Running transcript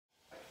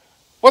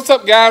What's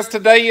up, guys?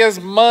 Today is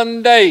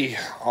Monday.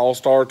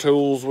 All-Star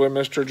Tools with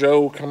Mr.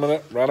 Joe coming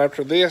up right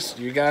after this.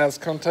 You guys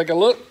come take a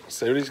look,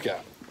 see what he's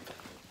got.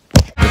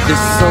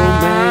 This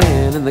old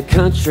man in the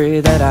country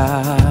that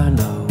I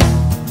know,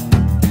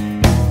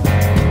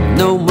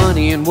 no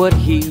money in what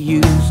he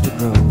used to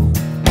grow.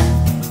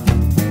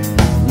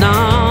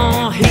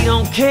 No, he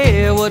don't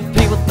care what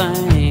people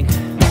think.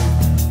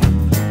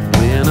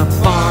 When a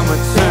farmer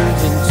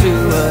turns into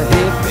a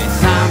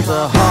hippie, times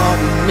are hard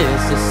in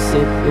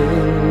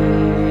Mississippi.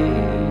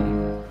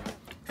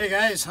 Hey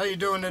guys, how you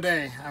doing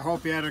today? I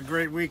hope you had a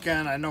great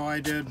weekend. I know I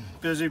did.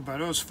 Busy, but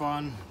it was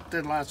fun.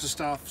 Did lots of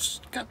stuff.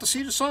 Got to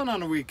see the sun on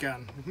the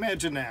weekend.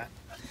 Imagine that.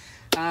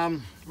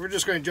 We're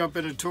just going to jump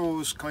into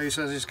tools. Clay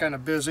says he's kind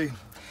of busy.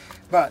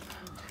 But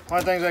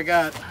one of the things I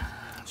got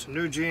is a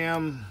new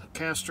GM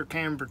caster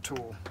camber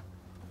tool.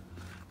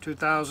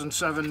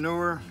 2007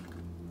 newer.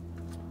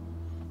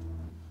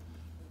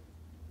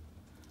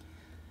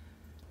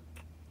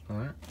 All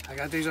right. I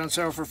got these on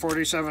sale for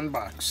 47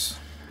 bucks.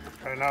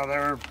 Right now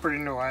they're pretty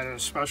new. I had a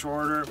special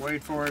order,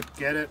 wait for it,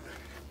 get it.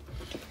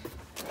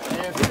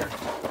 And here.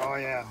 Oh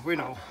yeah, we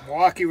know.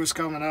 Milwaukee was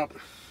coming up.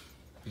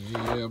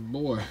 Yeah,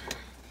 boy.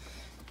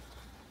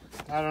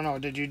 I don't know,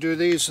 did you do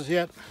these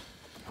yet?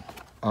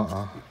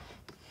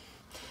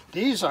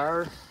 These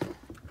are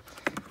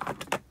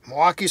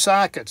Milwaukee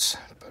sockets.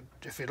 But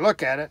if you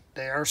look at it,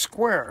 they are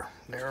square.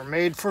 They are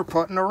made for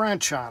putting a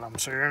wrench on them.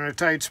 So you're in a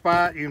tight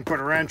spot, you can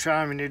put a wrench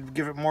on them, you need to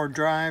give it more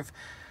drive.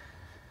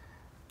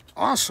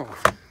 Also,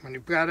 when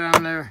you've got it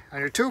on there on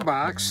your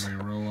toolbox,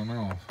 Rolling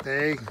off.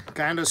 they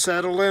kind of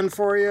settle in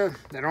for you.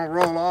 They don't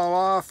roll all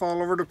off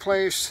all over the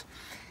place.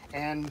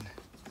 And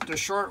the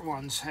short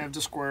ones have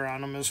the square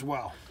on them as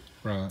well.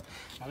 Right.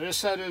 Now this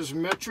set is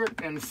metric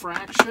and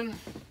fraction.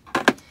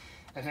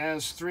 It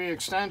has 3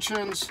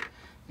 extensions.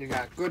 You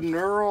got good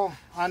knurl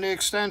on the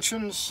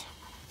extensions.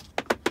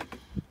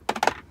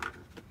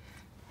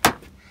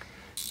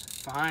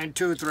 Fine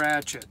tooth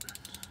ratchet.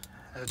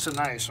 It's a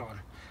nice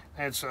one.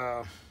 It's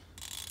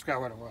forgot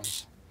what it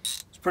was.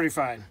 It's pretty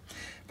fine.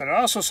 But it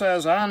also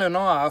says on and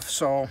off,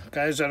 so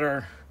guys that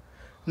are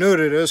new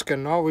to this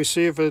can always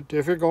see if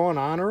you're going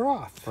on or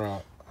off.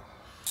 Right.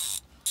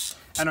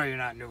 I know you're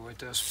not new with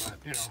this, but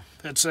you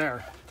know, it's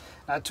there.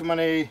 Not too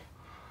many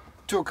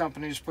tool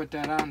companies put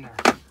that on there.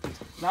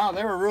 Now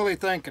they were really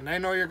thinking. They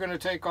know you're going to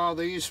take all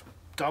these,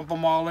 dump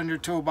them all in your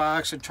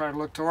toolbox and try to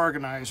look to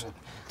organize it.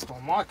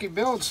 When Milwaukee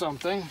builds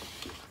something,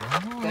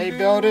 they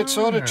build it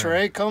so the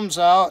tray comes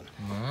out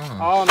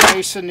all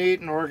nice and neat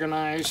and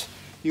organized.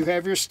 You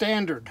have your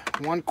standard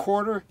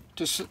 1/4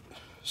 to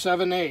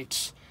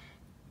 7/8,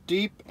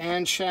 deep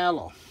and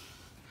shallow.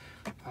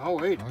 Oh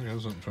wait,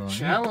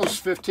 shallow's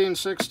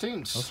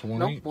 15/16. That's 1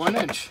 nope, inch. 1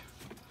 inch.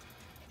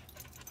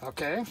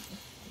 Okay.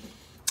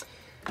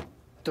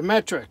 The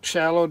metric,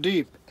 shallow,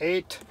 deep,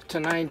 8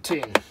 to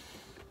 19.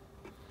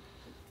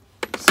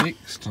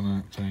 6 to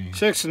 19.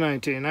 6 to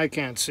 19. I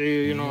can't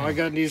see. You know, I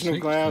got these new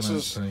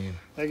glasses.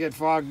 They get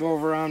fogged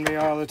over on me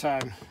all the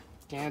time.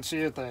 Can't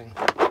see a thing.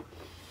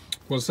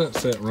 What's that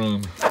set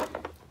run?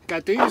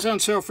 Got these on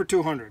sale for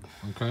 200.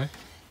 Okay.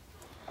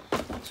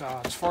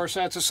 So it's 4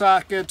 sets of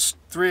sockets,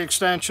 3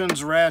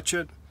 extensions,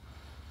 ratchet.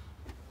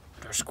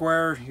 They're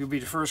square. You'll be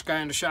the first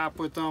guy in the shop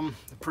with them.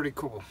 They're pretty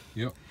cool.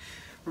 Yep.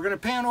 We're going to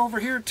pan over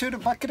here to the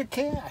bucket of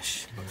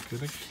cash.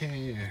 Bucket of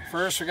cash.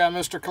 First, we got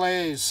Mr.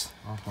 Clay's.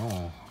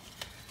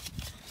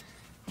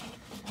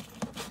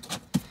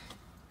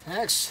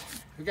 Next,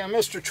 we got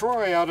Mr.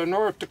 Troy out of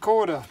North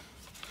Dakota.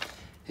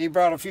 He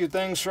brought a few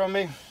things from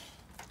me.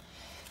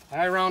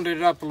 I rounded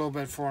it up a little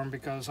bit for him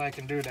because I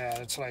can do that.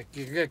 It's like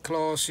you get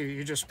close,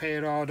 you just pay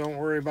it all, don't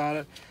worry about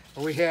it.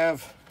 But we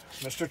have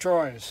Mr.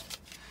 Troy's.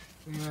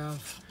 We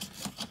have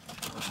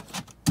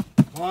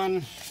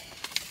 1,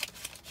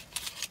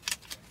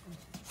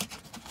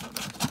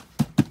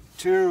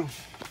 2,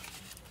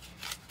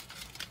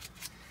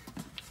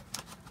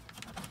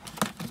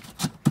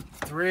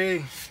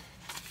 3,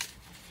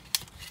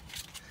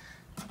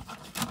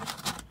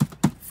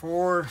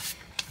 4,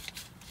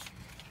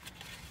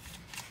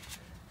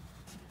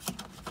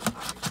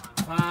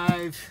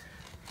 5,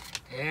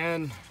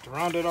 and to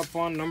round it up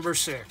one, number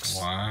 6.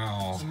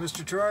 Wow. So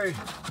Mr. Troy,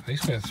 He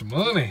spent some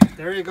money.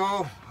 there you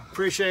go.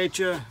 Appreciate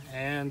you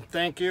and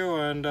thank you.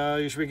 And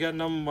you should be getting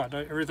them,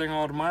 everything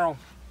all tomorrow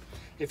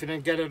if you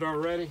didn't get it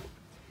already.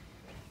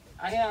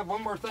 I have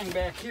one more thing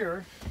back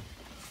here.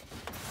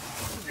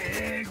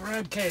 Big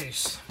red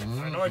case.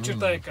 I know what you're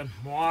thinking.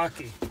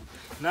 Milwaukee.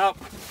 Nope.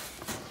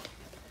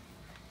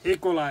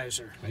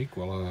 Equalizer.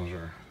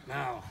 Equalizer.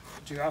 Now,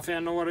 do you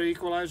offhand know what an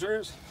equalizer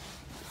is?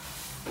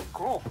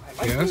 Cool. I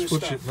like Yeah, this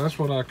stuff. that's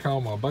what I call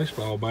my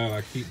baseball bat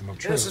I keep in my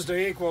truck. This is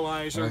the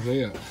equalizer. That's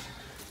it.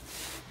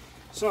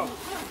 So,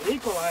 the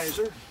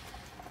equalizer.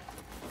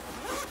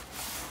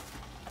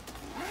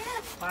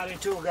 Body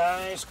tool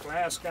guys,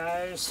 glass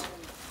guys,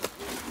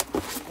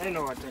 they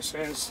know what this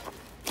is.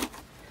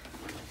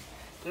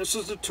 This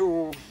is the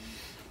tool,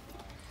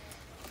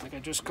 like I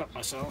just cut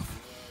myself,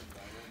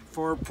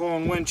 for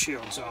pulling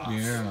windshields off.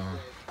 Yeah.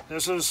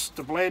 This is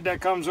the blade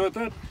that comes with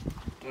it.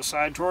 this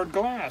side toward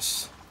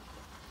glass.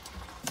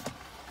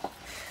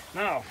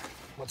 Now,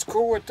 what's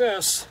cool with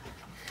this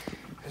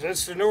is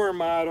it's the newer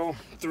model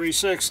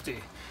 360.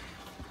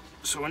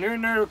 So when you're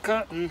in there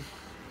cutting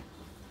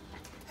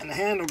and the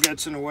handle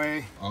gets in the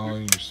way,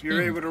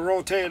 you're able to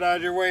rotate it out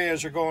of your way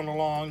as you're going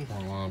along.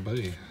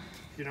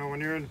 You know,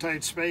 when you're in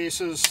tight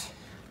spaces.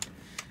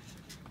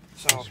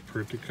 So that's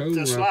pretty cool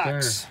this right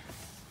locks.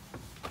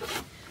 There.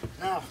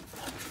 Now,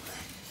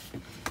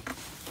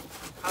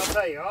 I'll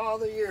tell you, all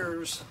the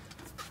years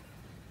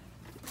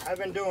I've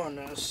been doing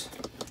this,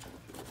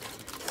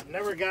 I've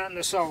never gotten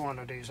to sell one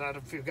of these. I had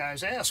a few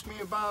guys ask me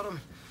about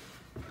them.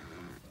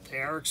 They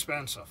are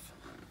expensive.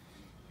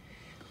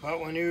 But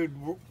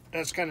when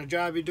that's the kind of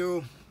job you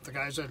do, the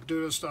guys that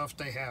do this stuff,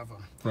 they have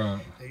them.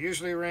 Right. They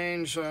usually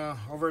range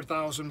over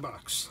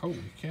 $1,000. Holy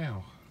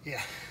cow.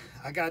 Yeah.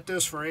 I got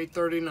this for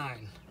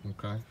 $839.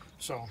 Okay.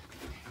 So,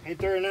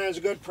 $839 is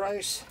a good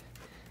price.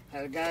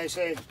 And the guy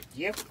said,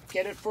 yep,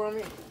 get it for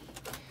me.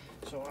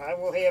 So I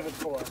will have it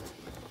for him.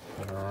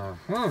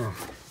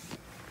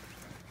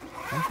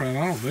 Okay,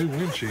 I don't do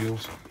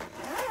windshields.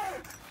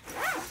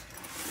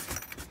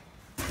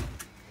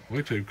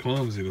 We're too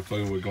clumsy to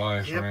fool with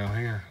glass around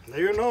here. Now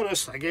you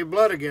notice, I gave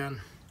blood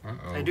again.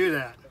 Uh-oh. I do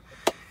that.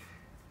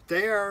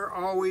 They are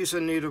always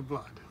in need of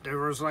blood. There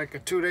was like a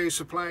 2-day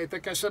supply. I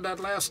think I said that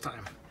last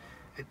time.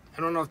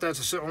 I don't know if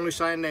that's the only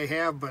sign they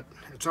have, but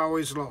it's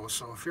always low.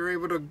 So if you're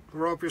able to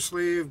roll up your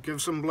sleeve,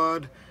 give some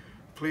blood,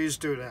 please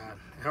do that.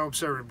 It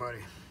helps everybody.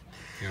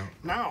 Yeah.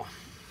 Now,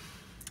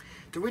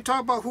 did we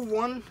talk about who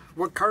won?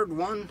 What card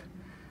won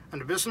on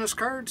the business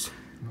cards?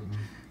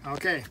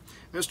 Okay,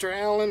 Mr.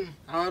 Allen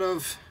out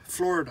of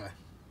Florida.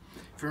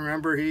 If you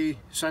remember, he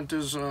sent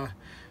his,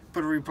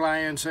 put a reply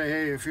and say,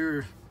 hey, if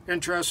you're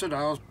interested,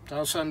 I'll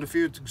send a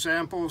few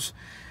examples.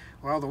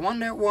 Well, the one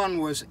that won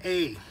was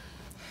A.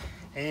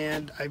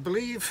 And I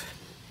believe,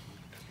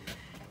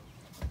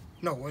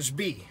 no, it was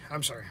B.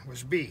 I'm sorry, it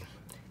was B.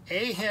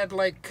 A had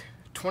like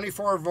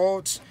 24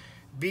 votes,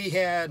 B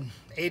had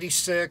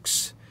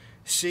 86,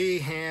 C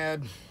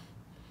had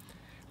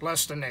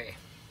less than A.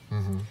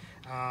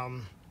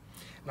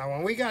 Now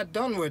when we got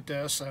done with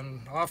this,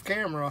 and off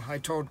camera, I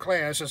told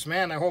Clay, I says,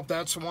 man, I hope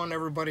that's the one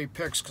everybody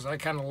picks, because I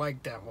kind of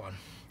like that one.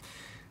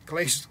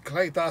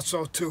 Clay thought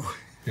so too.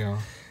 Yeah.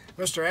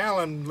 Mr.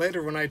 Allen,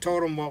 later when I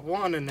told him what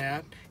won in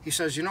that, he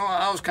says, you know,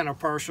 I was kind of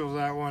partial to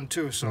that one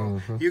too.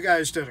 So you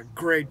guys did a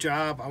great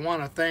job. I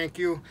want to thank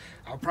you.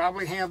 I'll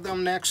probably have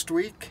them next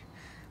week.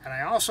 And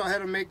I also had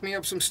to make me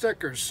up some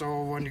stickers.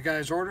 So when you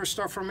guys order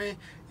stuff from me,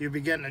 you'll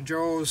be getting a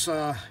Joe's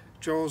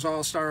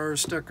All-Star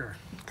sticker.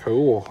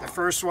 Cool. The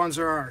first ones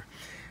there are.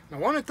 Now,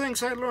 one of the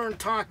things I learned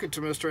talking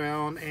to Mr.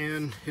 Allen,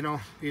 and, you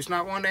know, he's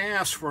not one to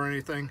ask for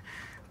anything,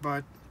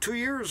 but 2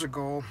 years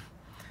ago,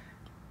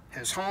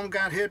 his home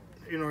got hit,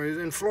 you know,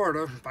 in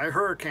Florida by a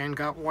hurricane,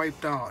 got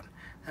wiped out.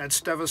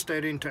 That's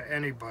devastating to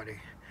anybody.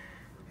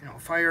 You know,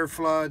 fire,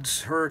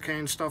 floods,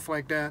 hurricanes, stuff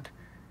like that.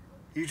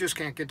 You just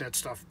can't get that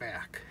stuff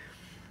back.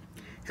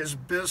 His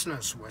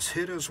business was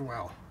hit as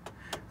well.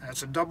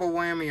 That's a double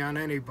whammy on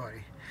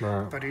anybody.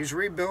 Right. But he's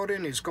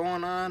rebuilding, he's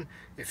going on.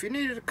 If you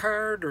needed a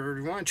card or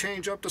you want to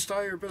change up the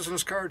style of your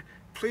business card,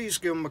 please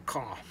give him a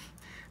call.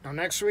 Now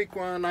next week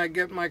when I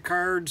get my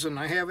cards and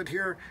I have it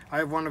here, I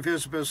have one of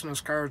his business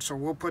cards, so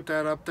we'll put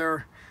that up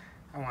there.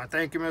 I want to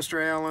thank you,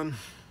 Mr. Allen.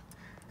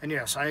 And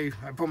yes, I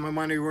put my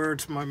money where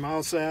it's my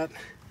mouth's at.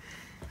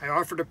 I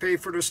offered to pay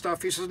for the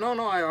stuff. He says, no,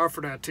 I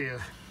offered that to you.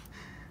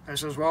 I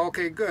says, well,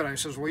 okay, good. I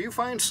says, well, you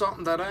find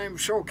something that I'm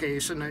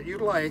showcasing that you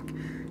like,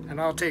 and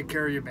I'll take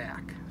care of you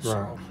back. Right.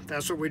 So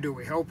that's what we do.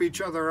 We help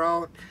each other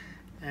out,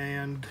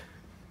 and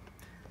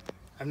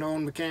I've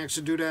known mechanics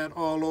to do that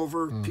all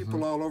over,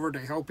 people all over.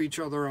 They help each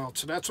other out.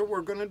 So that's what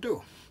we're going to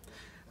do.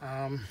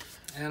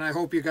 And I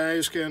hope you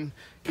guys can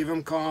give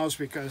them calls,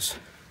 because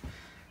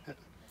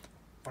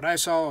what I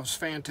saw was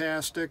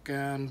fantastic,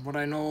 and what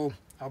I know,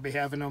 I'll be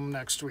having them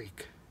next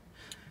week.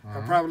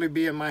 I'll probably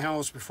be at my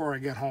house before I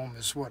get home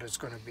is what it's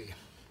going to be.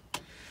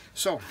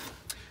 So,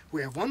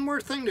 we have one more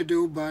thing to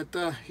do, but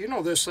you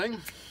know this thing.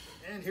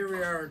 And here we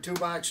are, our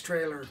 2-box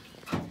trailer.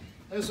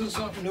 This is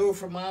something new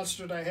from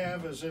Monster that I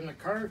have is in the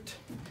cart.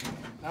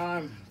 Now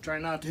I'm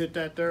trying not to hit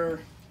that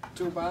there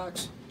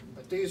 2-box,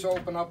 but these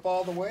open up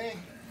all the way,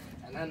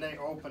 and then they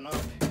open up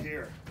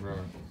here. Right.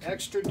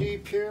 Extra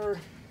deep here,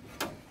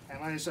 and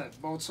like I said,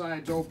 both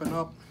sides open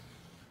up.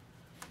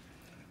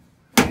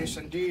 Nice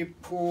and deep,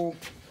 cool.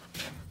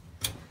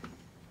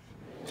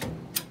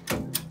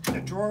 The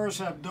drawers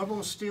have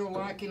double steel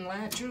locking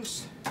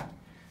latches.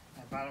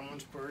 That bottom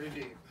one's pretty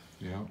deep.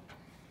 Yeah.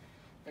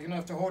 Big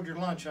enough to hold your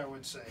lunch, I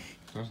would say.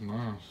 That's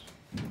nice.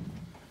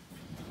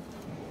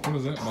 What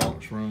does that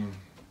box run?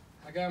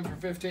 I got them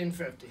for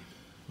 $15.50.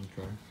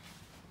 Okay.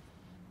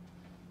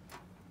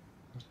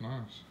 That's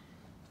nice.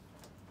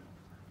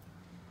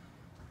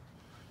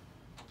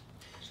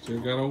 Still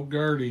got old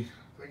Gertie.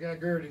 We got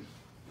Gertie.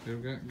 Still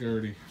got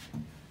Gertie.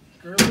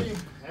 Gertie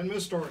and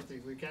Miss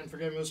Dorothy. We can't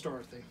forget Miss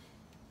Dorothy.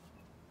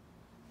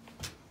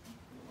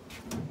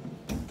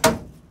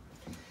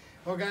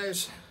 Well,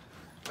 guys,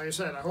 like I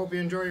said, I hope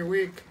you enjoy your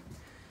week.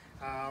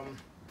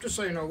 Just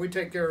so you know, we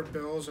take care of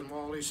bills and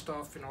all these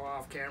stuff, you know,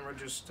 off camera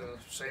just to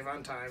save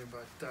on time.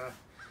 But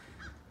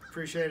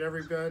appreciate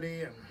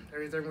everybody and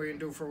everything we can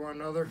do for one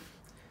another.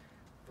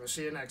 We'll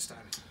see you next time.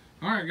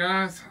 All right,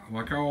 guys.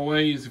 Like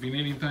always, if you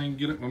need anything,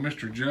 get it with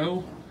Mr.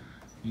 Joe.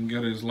 You can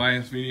go to his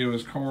last video.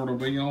 His card will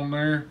be on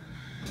there.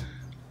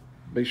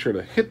 Be sure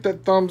to hit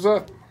that thumbs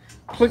up,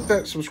 click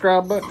that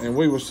subscribe button, and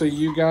we will see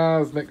you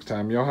guys next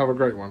time. Y'all have a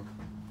great one.